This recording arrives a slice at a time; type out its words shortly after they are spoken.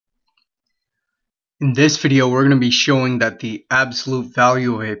In this video, we're going to be showing that the absolute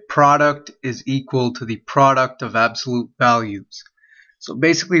value of a product is equal to the product of absolute values. So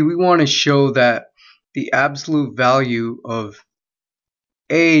basically, we want to show that the absolute value of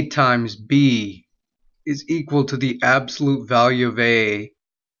A times B is equal to the absolute value of A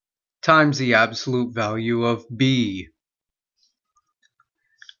times the absolute value of B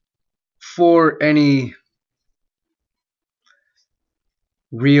for any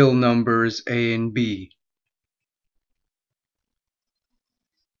real numbers A and B.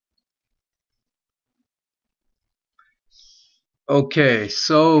 Okay,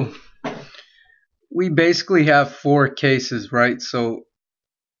 so we basically have four cases, right? So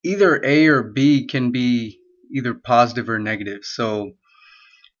either A or B can be either positive or negative. So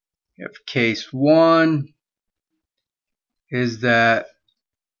you have case 1 is that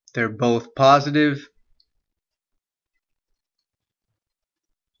they're both positive.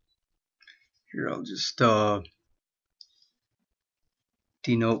 Here I'll just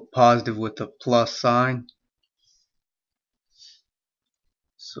denote positive with a plus sign.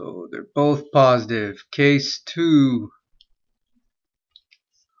 So they're both positive. Case 2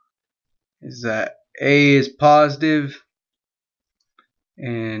 is that A is positive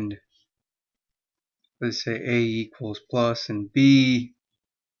and let's say A equals plus and B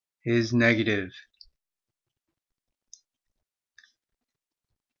is negative.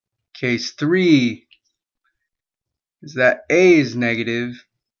 Case 3 is that A is negative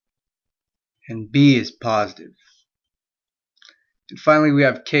and B is positive. And finally, we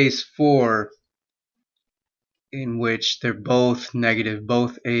have case 4 in which they're both negative.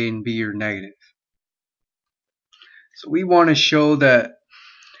 Both A and B are negative. So we want to show that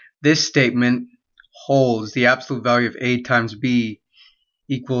this statement holds. The absolute value of A times B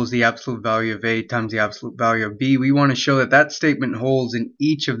equals the absolute value of A times the absolute value of B. We want to show that that statement holds in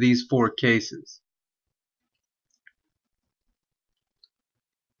each of these four cases.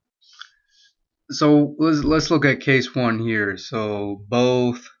 So let's look at case 1 here. So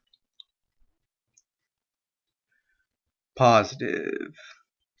both positive.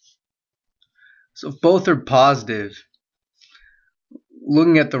 So if both are positive,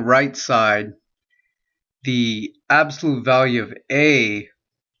 looking at the right side, the absolute value of A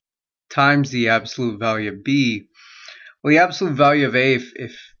times the absolute value of B. Well, the absolute value of A,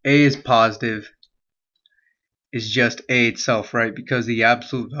 if A is positive, is just A itself, right? Because the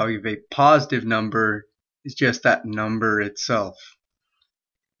absolute value of a positive number is just that number itself.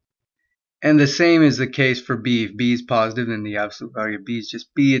 And the same is the case for B. If B is positive, then the absolute value of B is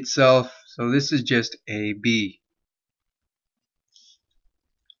just B itself. So this is just AB.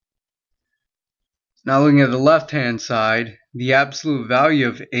 Now looking at the left-hand side, the absolute value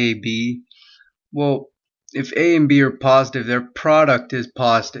of AB, well, if A and B are positive, their product is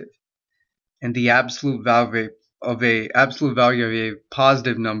positive. And the absolute value of a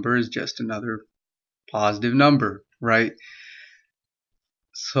positive number is just another positive number, right?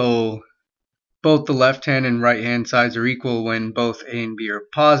 So both the left hand and right hand sides are equal when both A and B are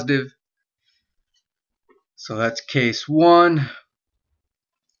positive. So that's case 1.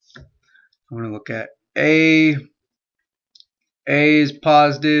 I want to look at A. A is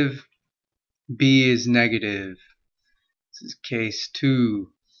positive, B is negative. This is case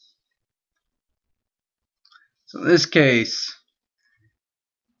 2. So in this case,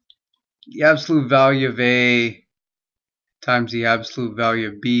 the absolute value of A times the absolute value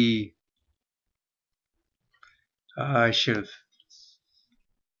of B. I should have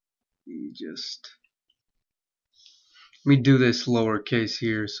just let me do this lowercase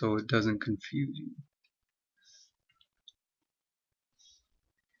here so it doesn't confuse you.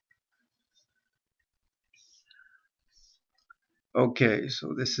 Okay,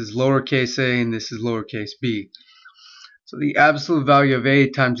 so this is lowercase a and this is lowercase b. So the absolute value of A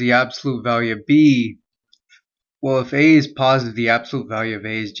times the absolute value of B. Well, if A is positive, the absolute value of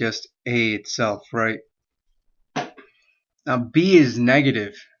A is just A itself, right? Now B is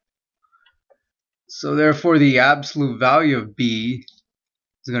negative. So therefore the absolute value of B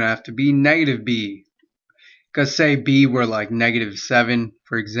is going to have to be negative B. Because say B were like -7,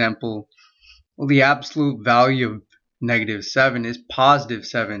 for example. Well, the absolute value of -7 is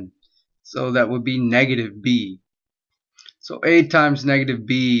 +7. So that would be negative B. So A times negative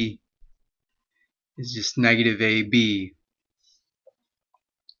B is just negative AB.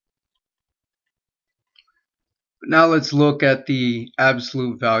 But now let's look at the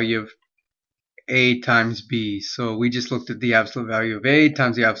absolute value of A times B. So we just looked at the absolute value of A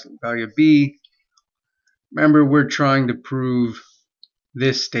times the absolute value of B. Remember, we're trying to prove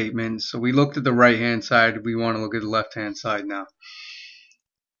this statement. So we looked at the right hand side. We want to look at the left hand side now.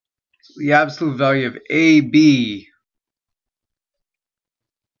 The absolute value of AB.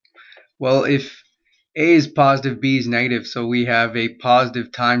 Well, if A is positive, B is negative, so we have a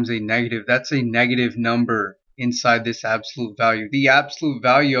positive times a negative. That's a negative number inside this absolute value. The absolute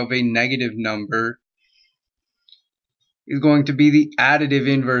value of a negative number is going to be the additive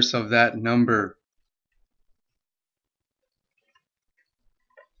inverse of that number.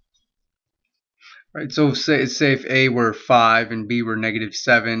 Right, so say if A were 5 and B were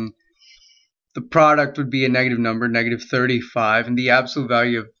 -7, the product would be a negative number, -35, and the absolute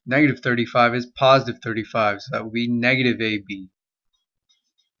value of -35 is +35, so that would be negative AB.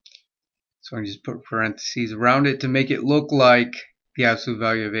 So I just put parentheses around it to make it look like the absolute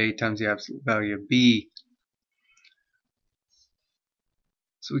value of A times the absolute value of B.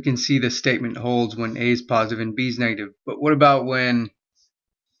 So we can see the statement holds when A is positive and B is negative. But what about when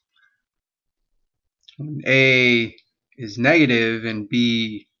A is negative and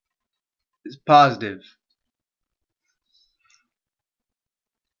B is positive?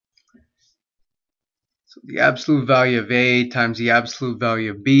 So the absolute value of A times the absolute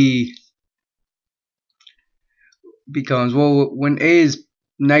value of B becomes, well, when A is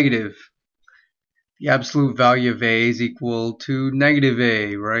negative, the absolute value of A is equal to negative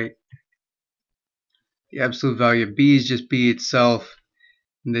A, right? The absolute value of B is just B itself,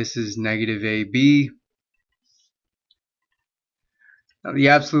 and this is negative AB. Now the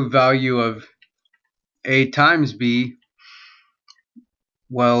absolute value of A times B,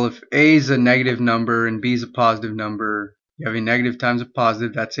 well, if A is a negative number and B is a positive number, you have a negative times a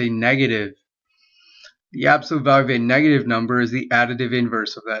positive, that's a negative. The absolute value of a negative number is the additive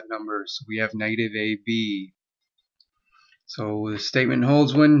inverse of that number, so we have negative AB. So the statement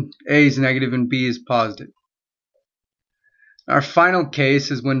holds when A is negative and B is positive. Our final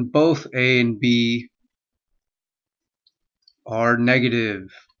case is when both A and B are negative.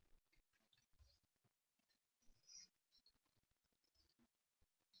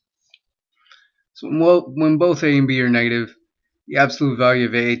 So when both A and B are negative, the absolute value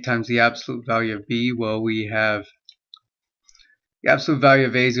of A times the absolute value of B, well, we have the absolute value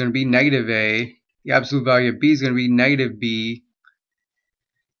of A is going to be negative A. The absolute value of B is going to be negative B.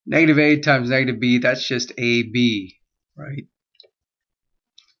 Negative A times negative B, that's just AB, right?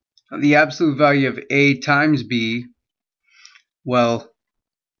 Now the absolute value of A times B, well,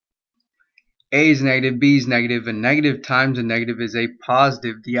 A is negative, B is negative, a negative times a negative is a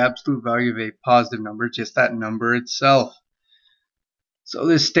positive. The absolute value of a positive number is just that number itself. So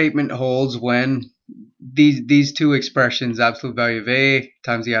this statement holds when these two expressions, absolute value of A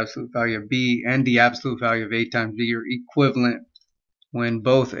times the absolute value of B and the absolute value of A times B, are equivalent when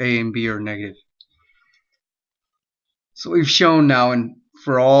both A and B are negative. So we've shown now, and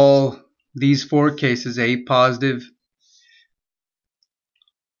for all these four cases, A positive,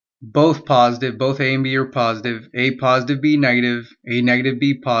 both positive, both A and B are positive, A positive, B negative, A negative,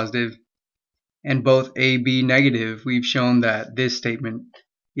 B positive, and both A, B negative, we've shown that this statement,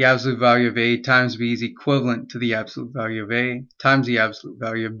 the absolute value of A times B, is equivalent to the absolute value of A times the absolute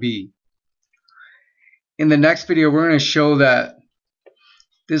value of B. In the next video, we're going to show that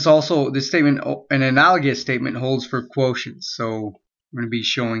this statement, an analogous statement, holds for quotients. So we're going to be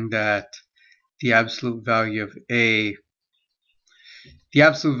showing that the absolute value of A, the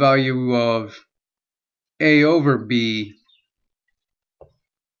absolute value of A over B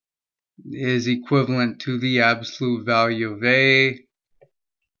is equivalent to the absolute value of A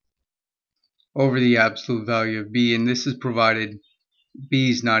over the absolute value of B, and this is provided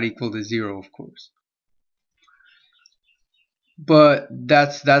B is not equal to 0, of course. But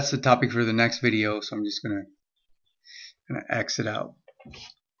that's the topic for the next video, so I'm just gonna exit out.